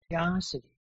curiosity.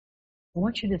 I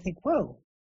want you to think, whoa,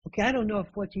 okay, I don't know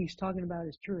if what he's talking about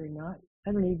is true or not.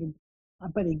 I don't even,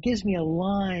 but it gives me a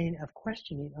line of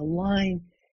questioning, a line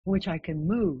in which I can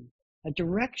move, a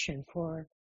direction for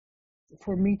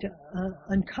me to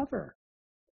uncover.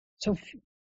 So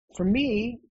for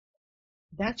me,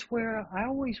 that's where I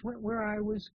always went, where I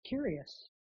was curious.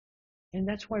 And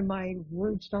that's why my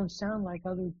words don't sound like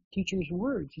other teachers'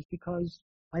 words, is because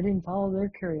I didn't follow their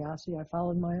curiosity, I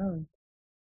followed my own.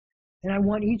 And I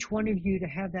want each one of you to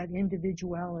have that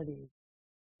individuality,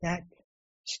 that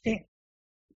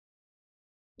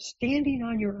standing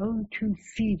on your own 2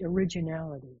 feet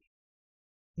originality.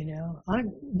 You know,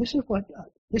 this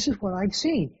is what I've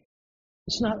seen.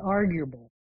 It's not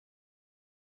arguable.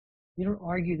 You don't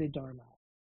argue the Dharma.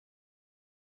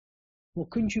 Well,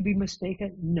 couldn't you be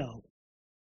mistaken? No.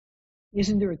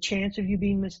 Isn't there a chance of you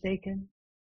being mistaken?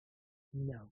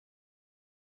 No.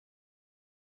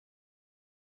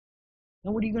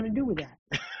 Now what are you going to do with that?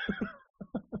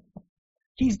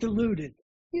 He's deluded.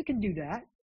 You can do that.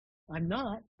 I'm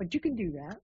not, but you can do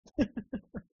that.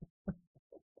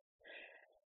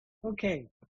 Okay.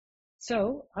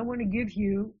 So I want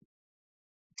to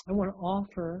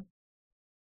offer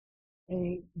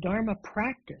a Dharma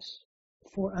practice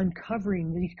for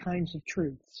uncovering these kinds of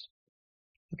truths.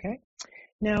 Okay?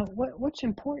 Now, what's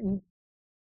important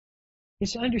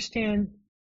is to understand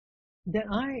that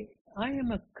I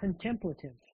am a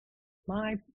contemplative.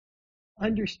 My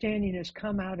understanding has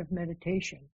come out of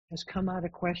meditation, has come out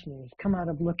of questioning, has come out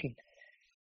of looking.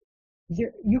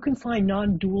 You can find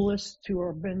non-dualists who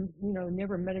have been,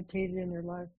 never meditated in their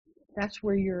life. That's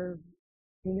where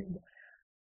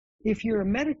if you're a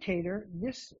meditator,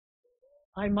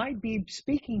 I might be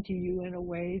speaking to you in a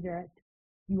way that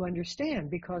you understand,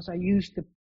 because I use the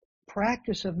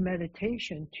practice of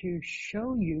meditation to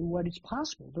show you what is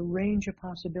possible, the range of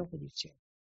possibilities here.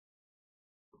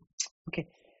 Okay,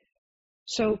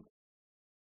 so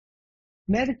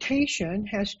meditation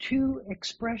has 2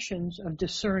 expressions of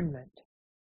discernment.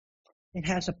 It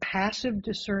has a passive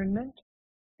discernment,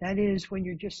 that is when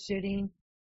you're just sitting,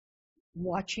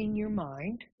 watching your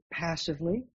mind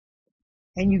passively,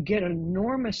 and you get an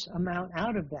enormous amount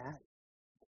out of that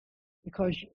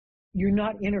because you're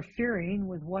not interfering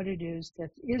with what it is that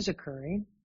is occurring,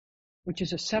 which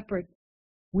is a separate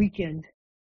weekend.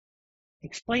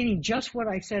 Explaining just what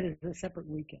I said is a separate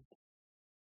weekend.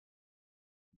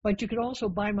 But you could also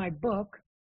buy my book,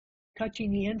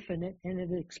 Touching the Infinite, and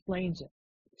it explains it.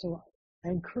 So I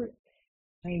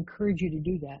encourage you to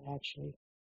do that, actually.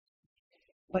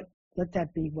 But let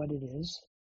that be what it is.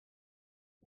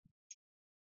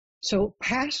 So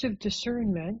passive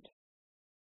discernment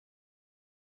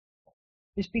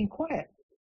is being quiet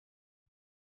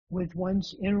with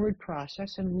one's inward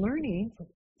process and learning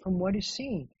from what is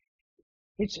seen.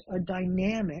 It's a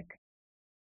dynamic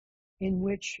in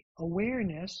which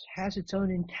awareness has its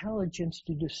own intelligence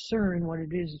to discern what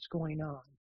it is that's going on.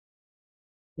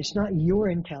 It's not your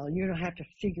intelligence. You don't have to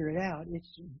figure it out. It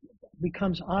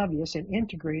becomes obvious and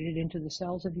integrated into the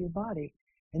cells of your body.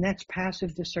 And that's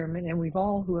passive discernment. And we've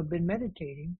all who have been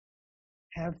meditating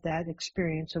have that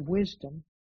experience of wisdom.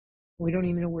 We don't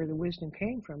even know where the wisdom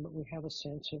came from, but we have a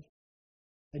sense of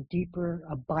a deeper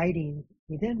abiding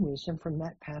within wisdom from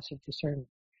that passive discernment.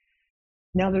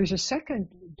 Now there's a second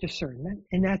discernment,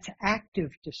 and that's active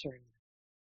discernment.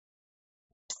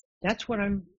 That's what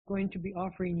I'm going to be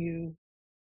offering you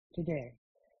today.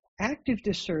 Active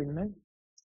discernment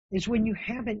is when you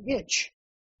have an itch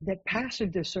that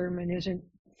passive discernment isn't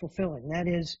fulfilling. That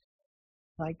is,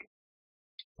 like,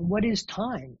 what is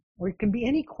time? Or it can be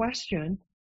any question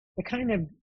that kind of,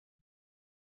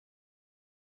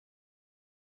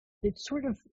 it sort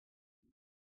of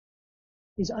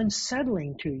is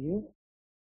unsettling to you,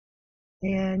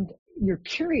 and you're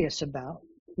curious about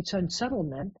its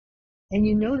unsettlement, and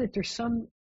you know that there's some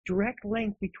direct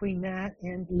link between that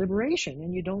and liberation,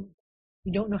 and you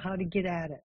don't know how to get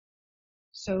at it.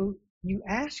 So you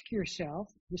ask yourself,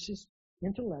 this is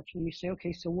intellectual, you say,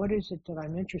 okay, so what is it that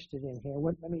I'm interested in here?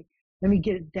 Let me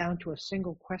get it down to a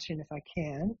single question if I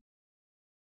can.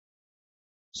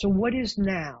 So what is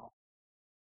now?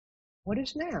 What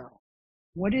is now?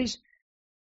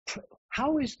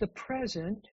 How is the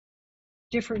present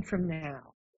different from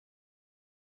now?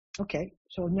 Okay,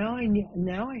 so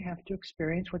now I have to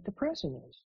experience what the present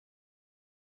is.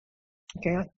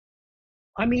 Okay,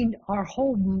 I mean, our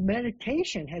whole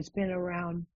meditation has been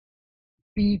around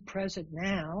be present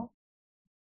now.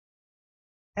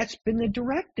 That's been the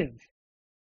directive.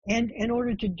 And in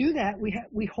order to do that,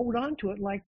 we hold on to it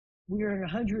like we're in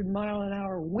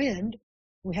 100-mile-an-hour wind.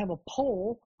 We have a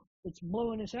pole that's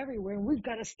blowing us everywhere, and we've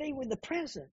got to stay with the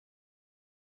present.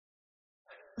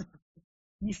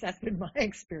 At least that's been my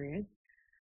experience.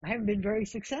 I haven't been very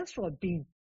successful at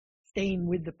staying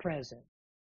with the present.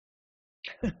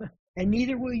 And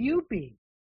neither will you be.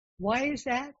 Why is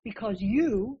that? Because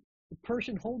you, the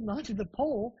person holding onto the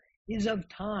pole, is of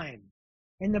time.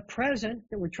 And the present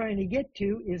that we're trying to get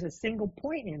to is a single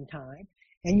point in time.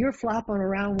 And you're flopping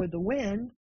around with the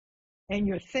wind, and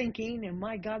you're thinking, and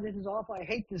my God, this is awful, I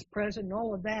hate this present, and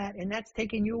all of that, and that's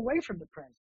taking you away from the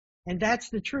present. And that's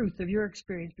the truth of your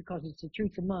experience, because it's the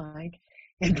truth of mine.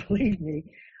 And believe me,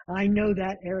 I know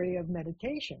that area of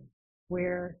meditation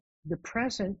where the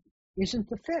present isn't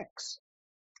the fix.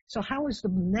 So how is the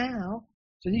now?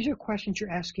 So these are questions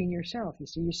you're asking yourself.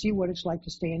 You see what it's like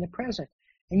to stay in the present,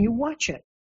 and you watch it.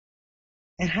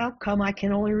 And how come I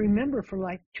can only remember for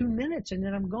like 2 minutes and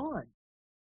then I'm gone?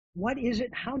 What is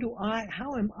it? How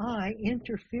am I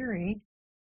interfering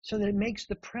so that it makes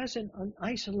the present an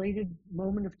isolated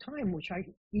moment of time, which I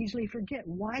easily forget?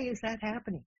 Why is that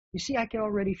happening? You see, I can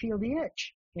already feel the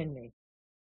itch in me.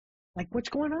 Like, what's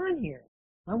going on here?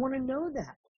 I want to know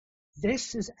that.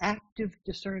 This is active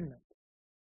discernment.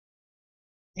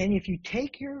 And if you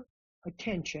take your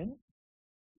attention,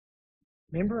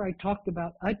 remember I talked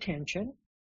about attention,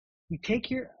 you take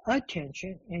your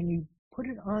attention and you put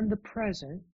it on the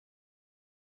present,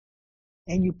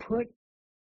 and you put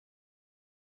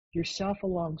yourself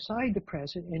alongside the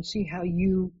present and see how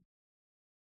you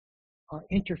are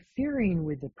interfering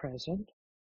with the present,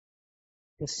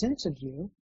 the sense of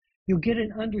you, you'll get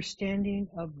an understanding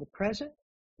of the present.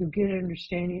 You'll get an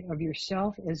understanding of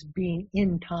yourself as being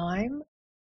in time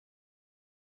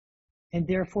and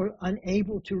therefore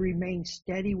unable to remain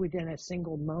steady within a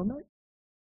single moment.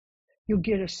 You'll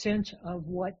get a sense of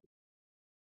what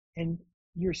and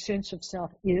your sense of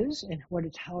self is and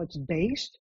how it's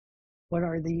based. What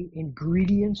are the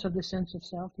ingredients of the sense of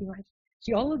self, you might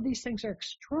see? All of these things are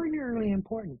extraordinarily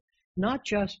important, not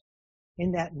just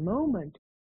in that moment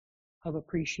of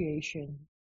appreciation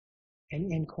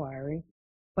and inquiry,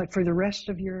 but for the rest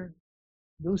of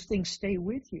those things stay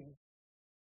with you.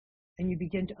 And you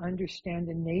begin to understand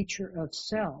the nature of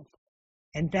self.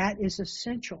 And that is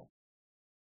essential.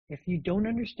 If you don't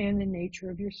understand the nature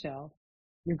of yourself,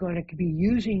 you're going to be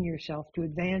using yourself to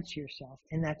advance yourself,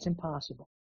 and that's impossible.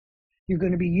 You're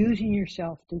going to be using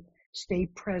yourself to stay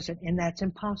present, and that's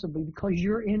impossible because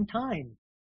you're in time.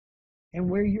 And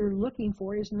where you're looking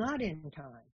for is not in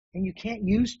time. And you can't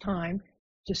use time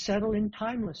to settle in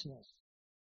timelessness.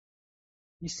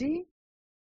 You see?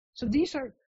 So these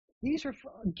are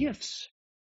gifts.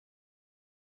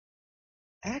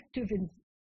 Active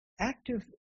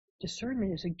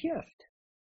discernment is a gift.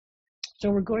 So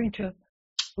we're going to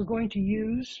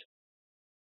use,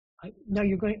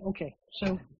 okay,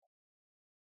 so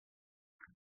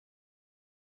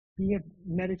be a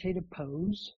meditative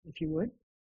pose, if you would.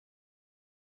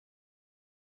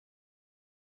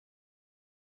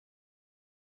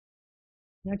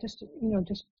 Now just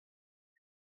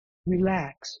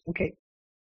relax. Okay,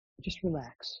 just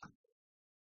relax.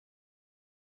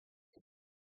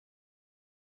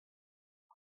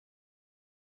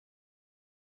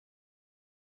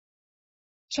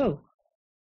 So,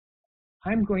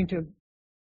 I'm going to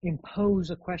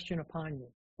impose a question upon you.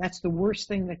 That's the worst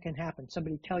thing that can happen.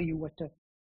 Somebody tell you what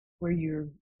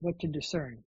to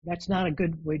discern. That's not a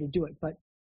good way to do it, but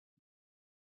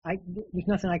there's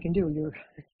nothing I can do.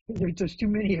 There's too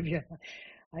many of you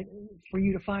for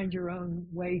you to find your own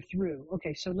way through.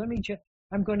 Okay, so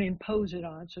I'm going to impose it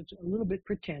on, so it's a little bit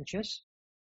pretentious,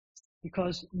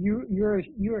 because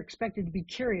you're expected to be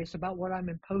curious about what I'm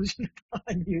imposing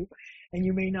upon you, and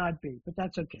you may not be, but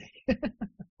that's okay.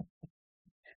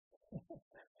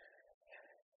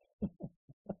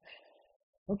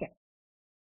 Okay.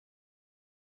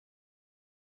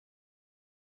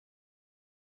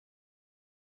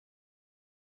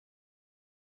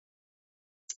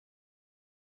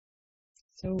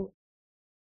 So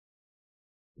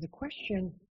the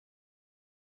question,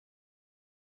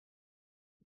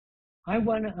 I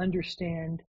want to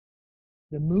understand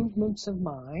the movements of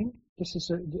mind.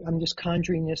 I'm just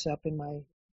conjuring this up in my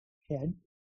head.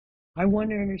 I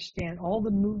want to understand all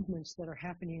the movements that are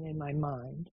happening in my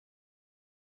mind.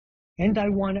 And I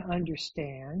want to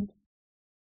understand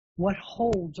what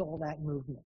holds all that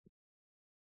movement.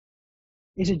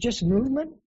 Is it just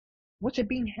movement? What's it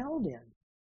being held in?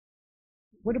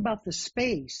 What about the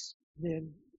space, the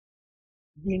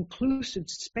inclusive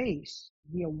space,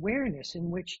 the awareness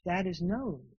in which that is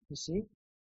known, you see?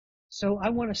 So I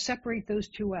want to separate those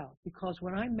two out, because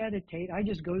when I meditate, I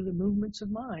just go to the movements of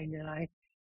mind and I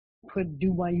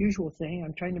do my usual thing.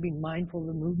 I'm trying to be mindful of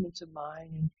the movements of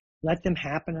mind and let them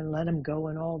happen and let them go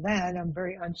and all that. I'm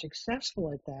very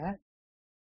unsuccessful at that.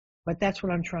 But that's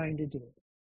what I'm trying to do.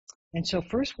 And so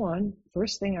first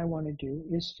thing I want to do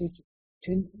is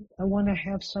I want to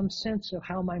have some sense of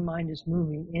how my mind is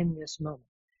moving in this moment.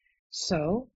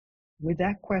 So with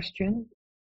that question,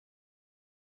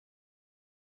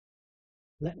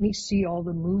 let me see all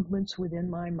the movements within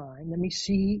my mind. Let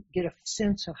me get a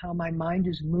sense of how my mind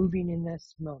is moving in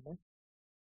this moment.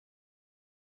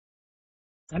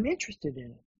 I'm interested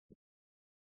in it,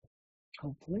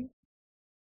 hopefully.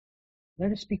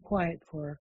 Let us be quiet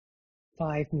for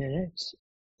 5 minutes,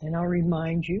 and I'll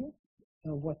remind you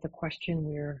of what the question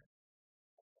we're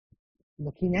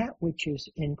looking at, which is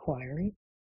inquiry.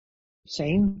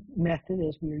 Same method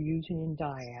as we are using in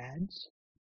dyads.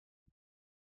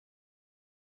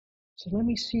 So let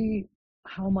me see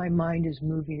how my mind is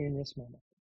moving in this moment.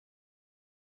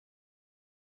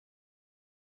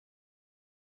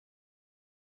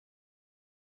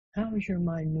 How is your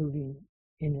mind moving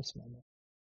in this moment?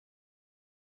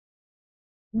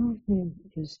 Movement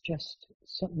is just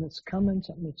something that's coming,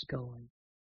 something that's going.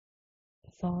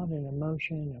 A thought, an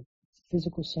emotion, a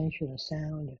physical sensation, a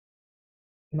sound.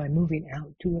 Am I moving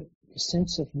out to it? The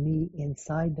sense of me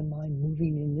inside the mind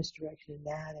moving in this direction and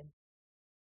that, and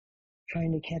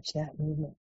trying to catch that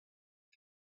movement.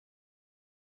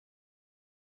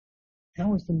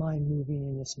 How is the mind moving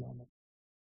in this moment?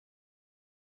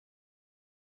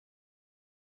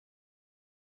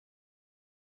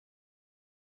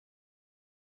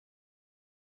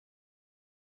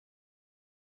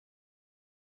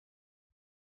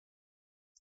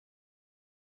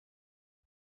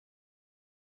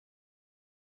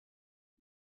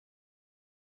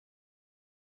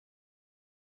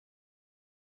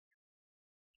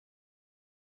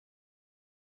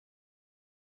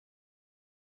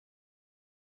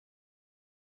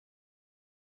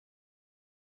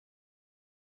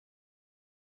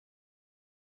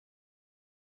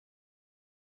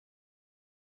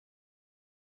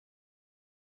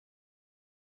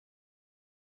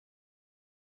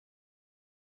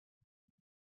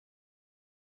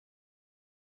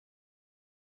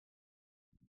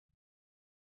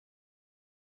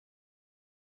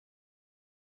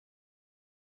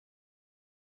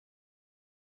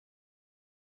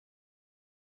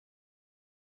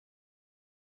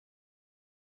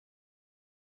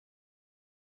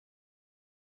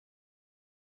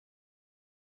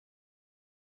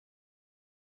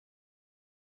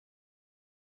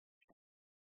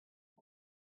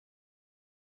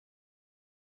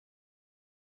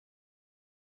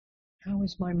 How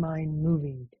is my mind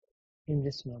moving in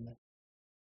this moment?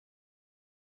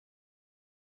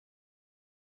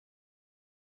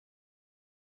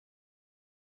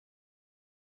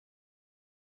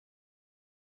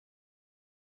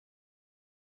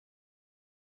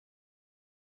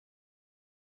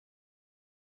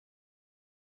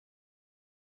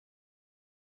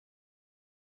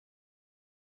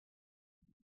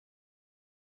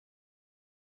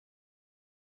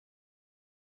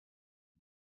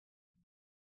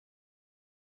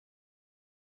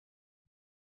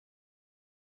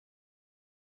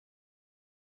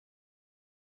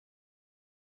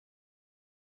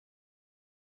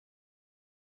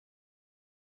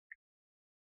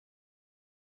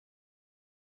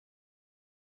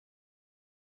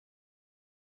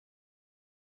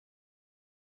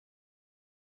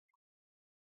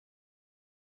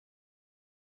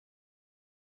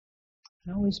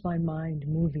 How is my mind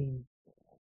moving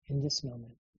in this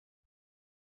moment?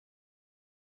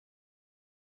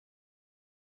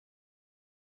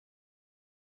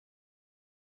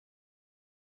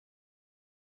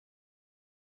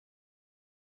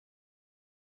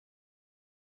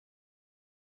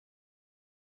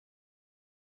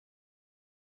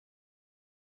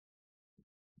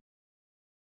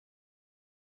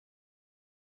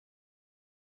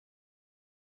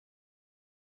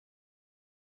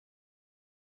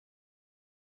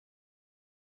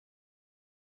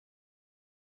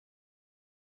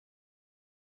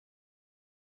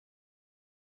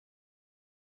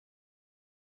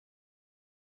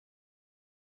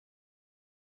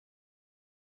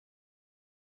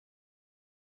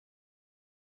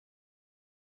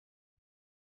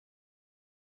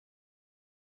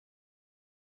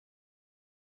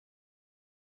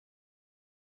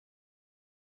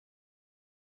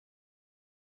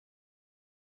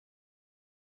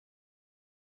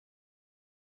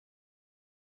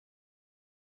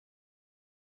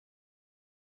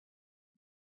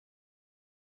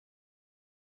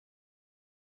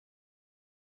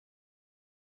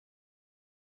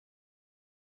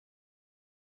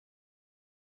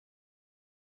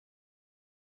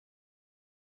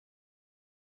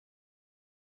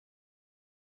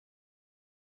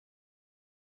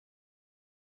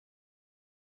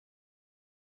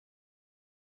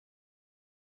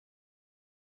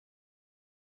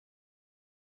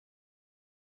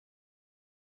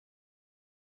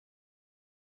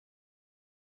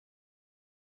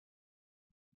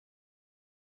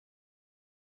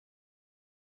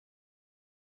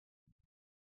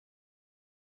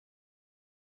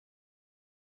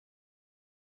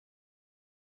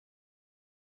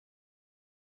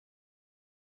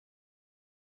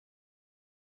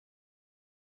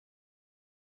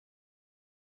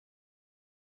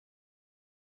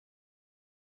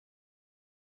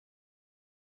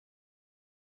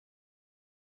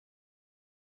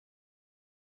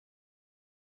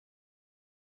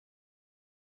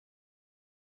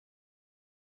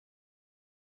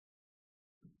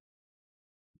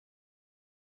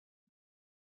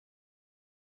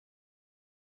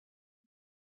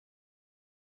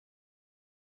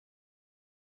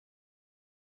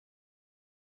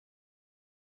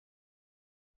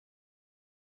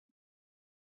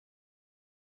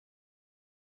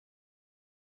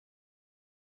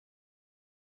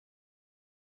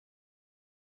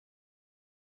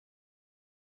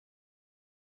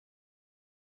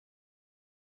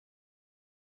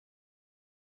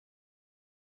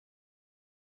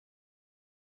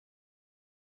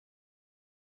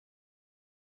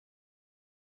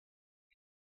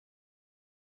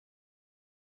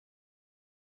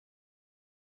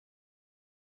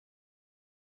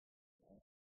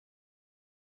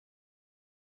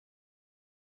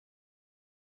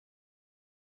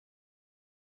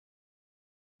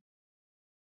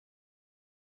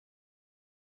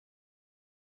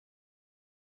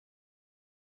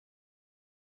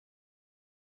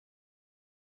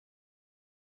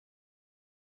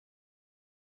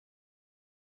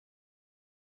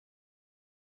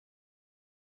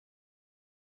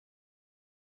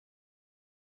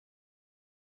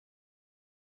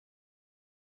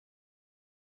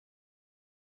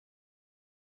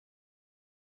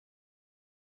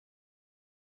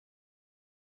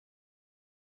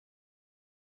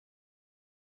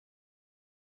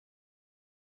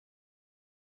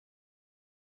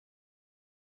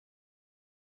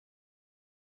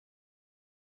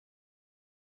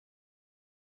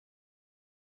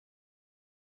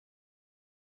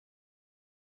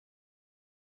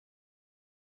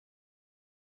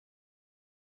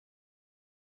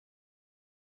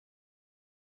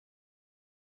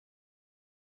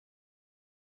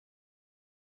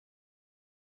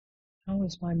 How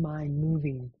is my mind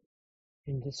moving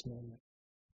in this moment?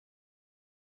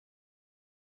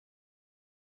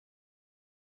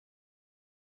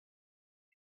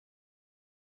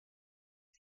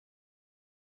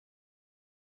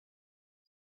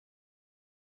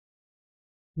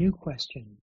 New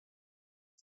question.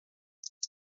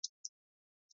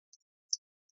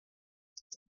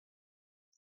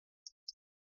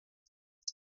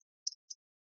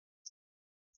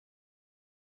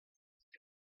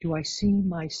 Do I see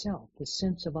myself, the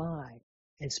sense of I,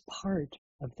 as part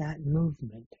of that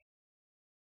movement?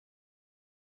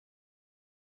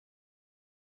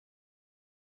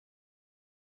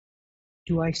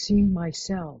 Do I see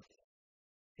myself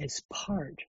as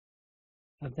part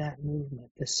of that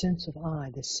movement? The sense of I,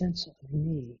 the sense of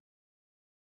me,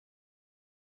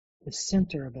 the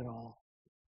center of it all.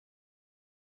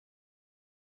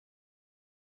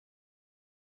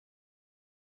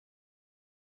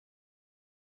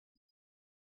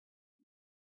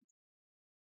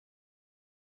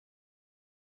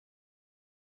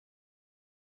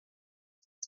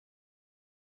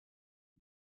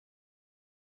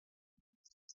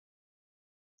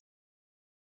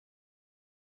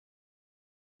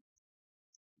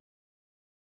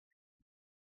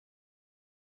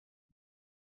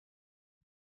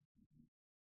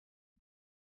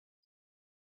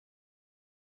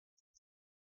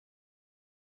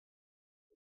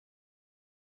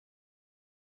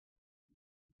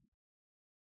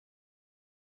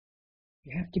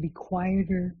 You have to be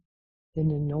quieter than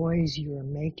the noise you are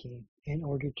making in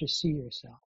order to see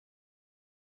yourself.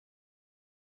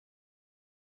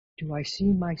 Do I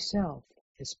see myself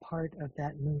as part of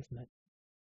that movement?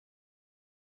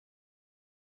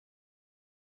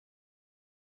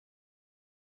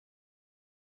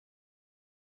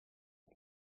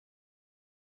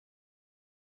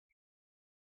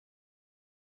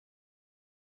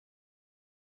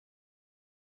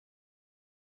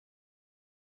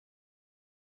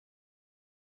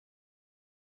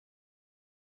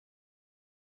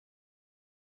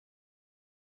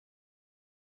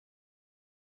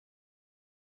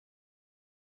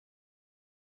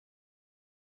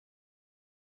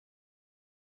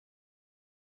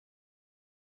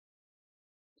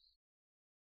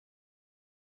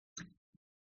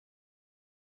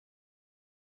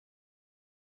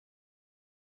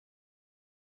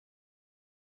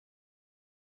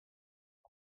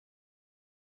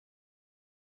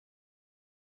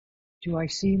 Do I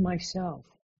see myself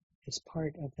as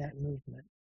part of that movement?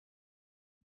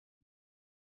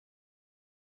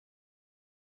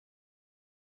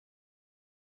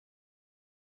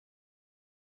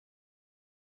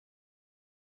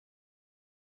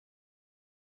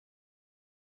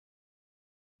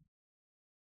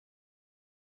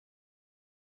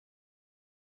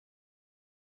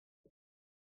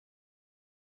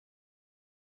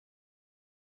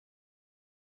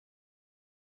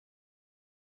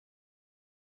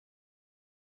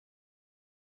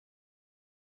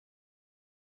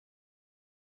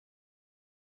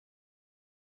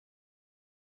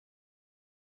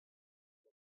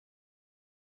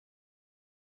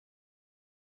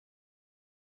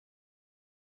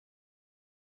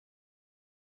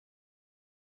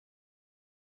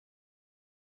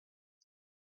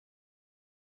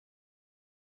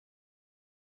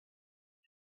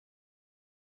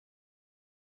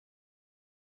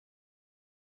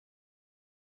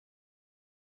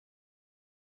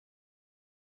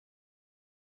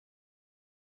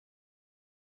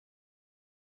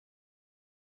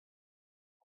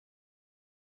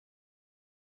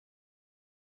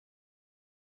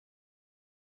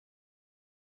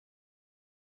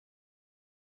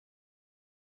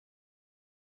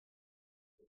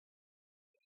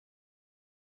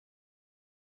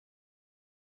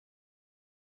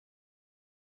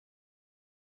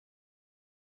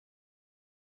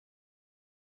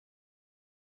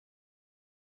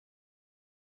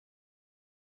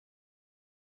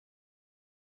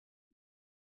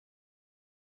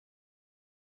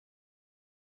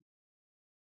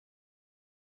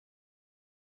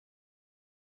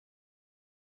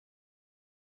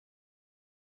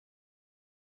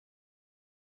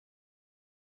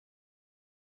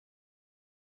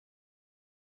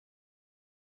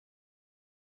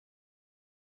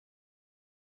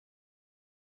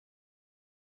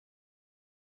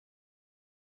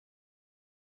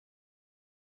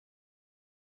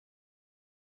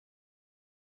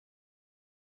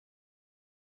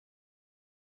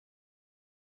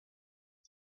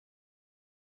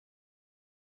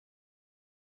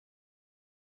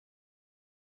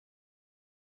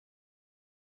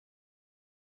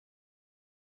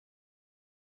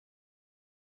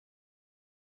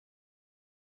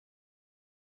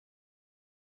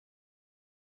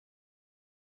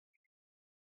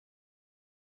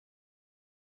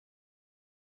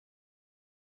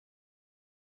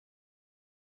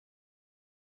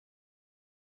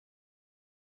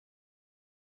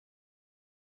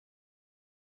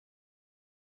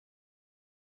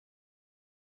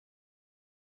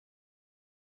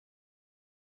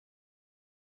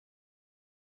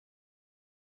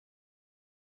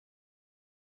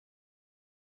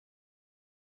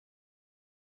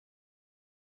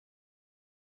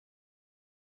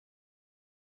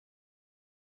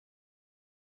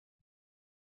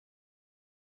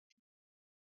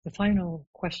 The final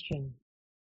question.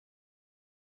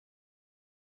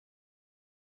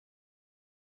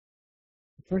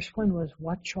 The first one was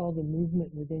watch all the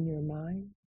movement within your mind.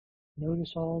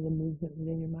 Notice all the movement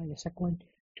within your mind. The second one,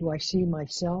 do I see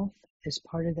myself as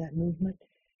part of that movement?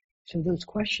 So those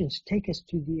questions take us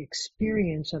to the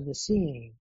experience of the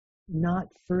seeing, not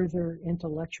further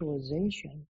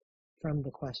intellectualization from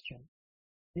the question.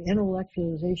 The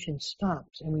intellectualization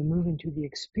stops and we move into the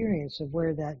experience of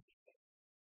where that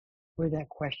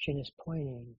question is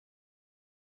pointing.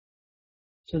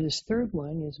 So this third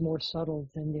one is more subtle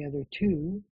than the other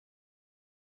two.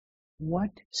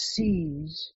 What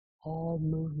sees all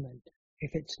movement?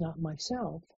 If it's not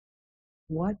myself,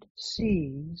 what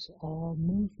sees all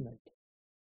movement?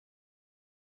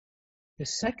 The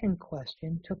second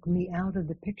question took me out of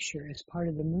the picture as part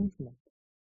of the movement.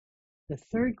 The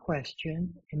third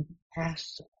question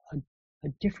asks a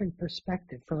different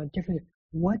perspective, from a different,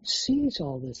 what sees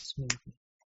all this movement?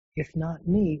 If not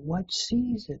me, what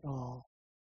sees it all?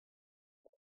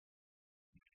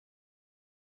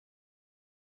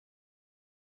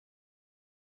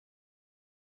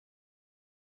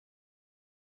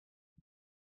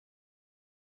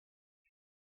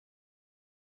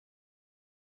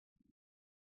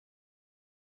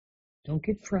 Don't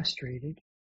get frustrated.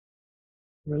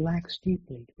 Relax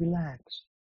deeply. Relax.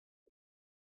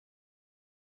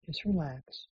 Just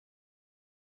relax.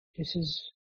 This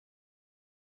is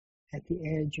at the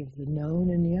edge of the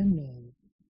known and the unknown.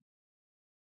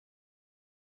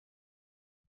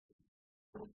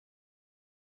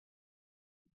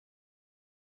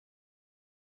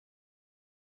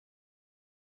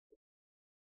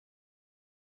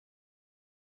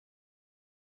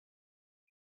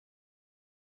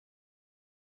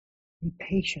 Be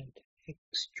patient.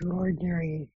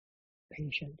 Extraordinary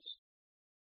patience.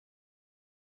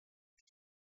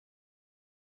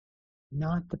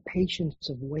 Not the patience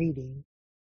of waiting,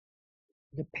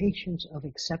 the patience of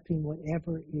accepting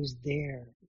whatever is there.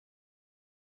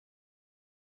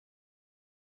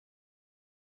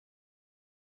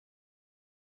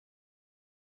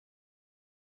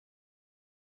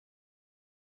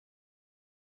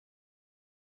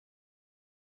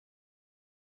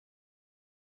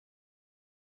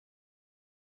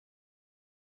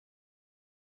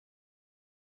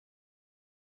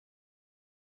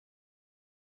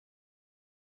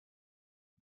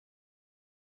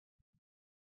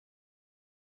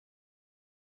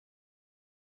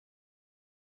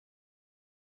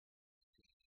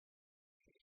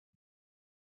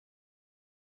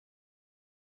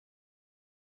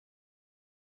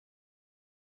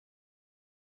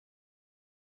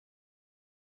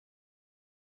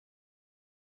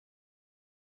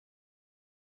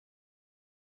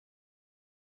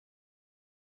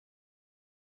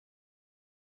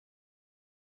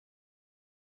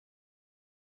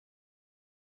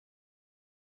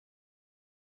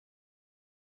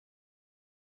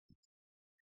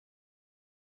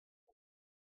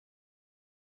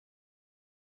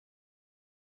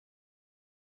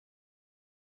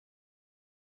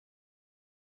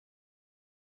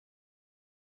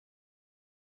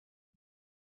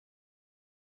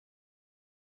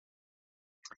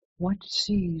 What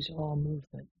sees all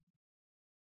movement?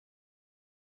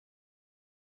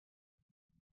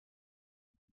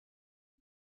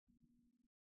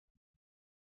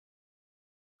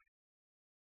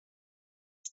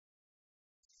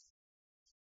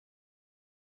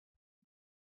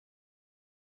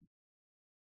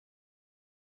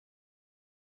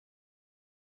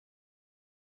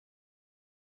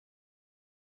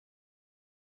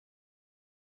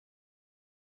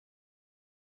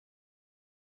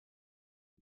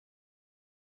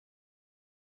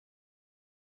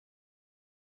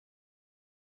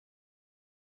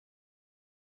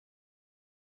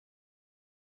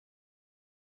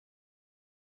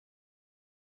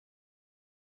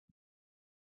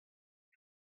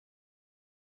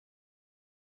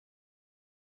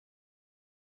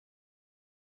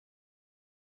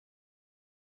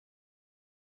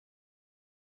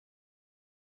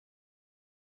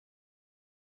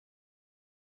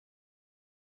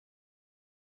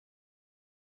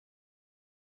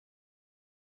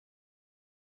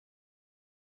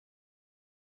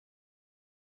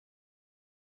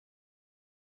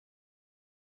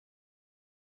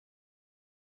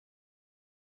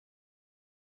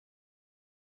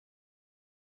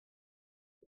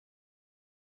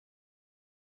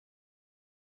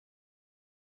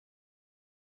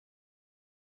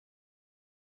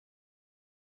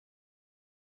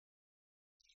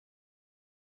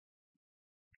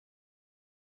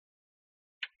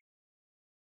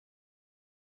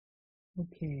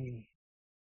 Okay.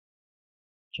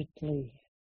 gently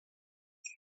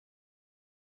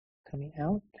coming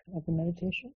out of the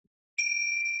meditation.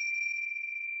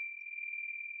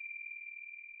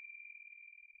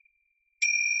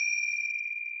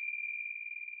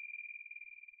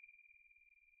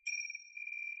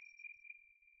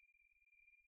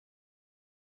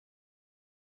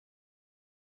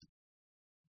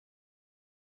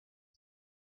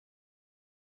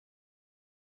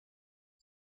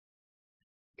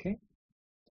 Okay.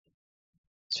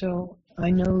 So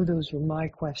I know those were my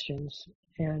questions,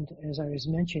 and as I was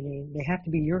mentioning, they have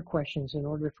to be your questions in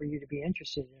order for you to be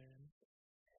interested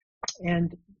in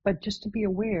them. But just to be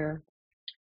aware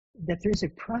that there's a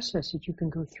process that you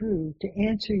can go through to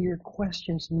answer your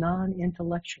questions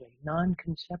non-intellectually,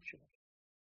 non-conceptually.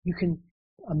 You can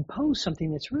impose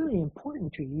something that's really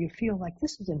important to you. You feel like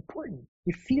this is important.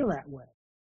 You feel that way.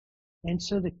 And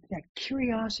so that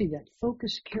curiosity, that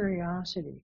focused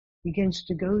curiosity begins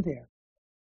to go there.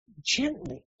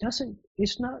 Gently,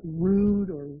 it's not rude,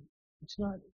 or it's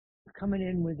not coming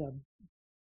in with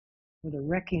a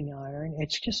wrecking iron.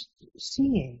 It's just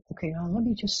seeing. Okay, now let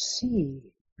me just see,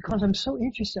 because I'm so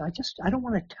interested. I don't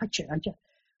want to touch it. I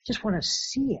just want to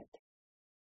see it.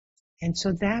 And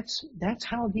so that's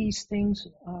how these things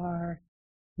are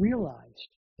realized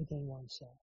within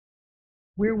oneself.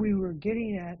 Where we were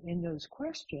getting at in those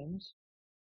questions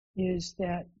is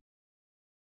that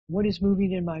what is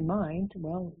moving in my mind?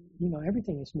 Well,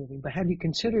 everything is moving, but have you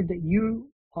considered that you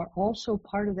are also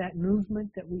part of that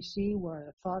movement that we see, where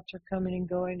our thoughts are coming and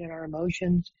going, and our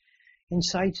emotions and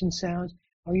sights and sounds?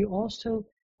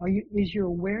 Is your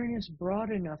awareness broad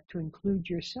enough to include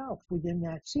yourself within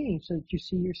that seeing, so that you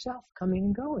see yourself coming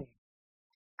and going?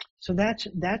 So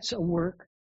that's a work.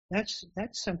 That's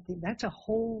something. That's a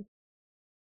whole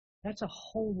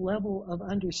level of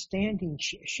understanding,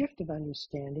 shift of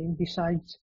understanding,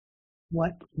 besides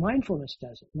what mindfulness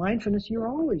does. Mindfulness, you're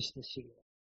always the seer.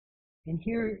 And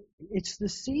here, it's the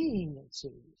seeing that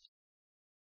sees.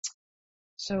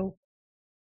 So,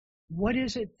 what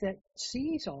is it that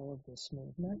sees all of this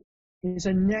movement is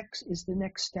the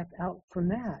next step out from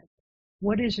that.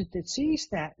 What is it that sees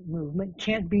that movement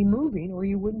can't be moving, or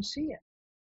you wouldn't see it?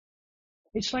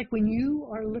 It's like when you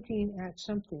are looking at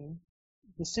something,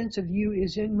 the sense of you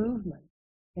is in movement.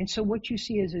 And so what you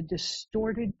see is a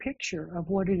distorted picture of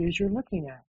what it is you're looking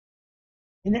at.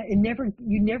 And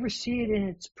you never see it in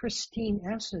its pristine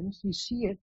essence. You see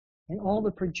it in all the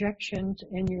projections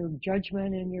and your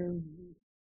judgment and your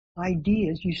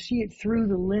ideas. You see it through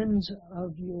the lens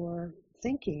of your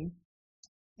thinking,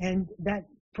 and that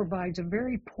provides a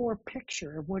very poor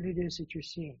picture of what it is that you're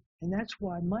seeing. And that's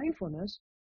why mindfulness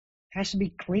has to be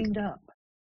cleaned up.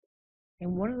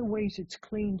 And one of the ways it's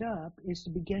cleaned up is to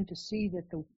begin to see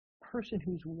that the person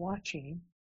who's watching,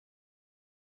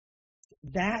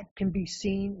 that can be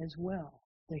seen as well.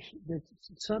 The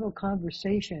subtle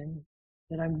conversation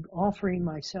that I'm offering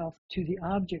myself to the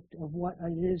object of what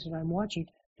it is that I'm watching,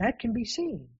 that can be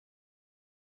seen.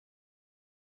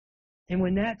 And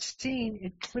when that's seen,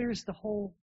 it clears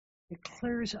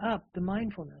up the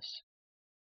mindfulness.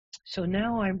 So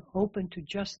now I'm open to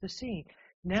just the seeing.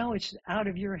 Now it's out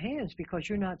of your hands because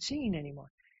you're not seeing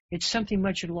anymore. It's something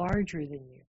much larger than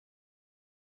you.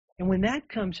 And when that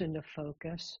comes into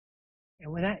focus,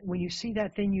 and when you see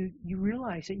that, then you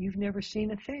realize that you've never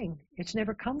seen a thing. It's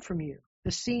never come from you.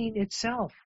 The seeing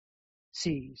itself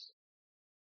sees.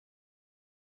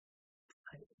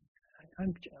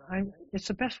 It's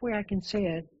the best way I can say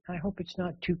it. I hope it's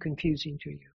not too confusing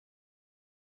to you.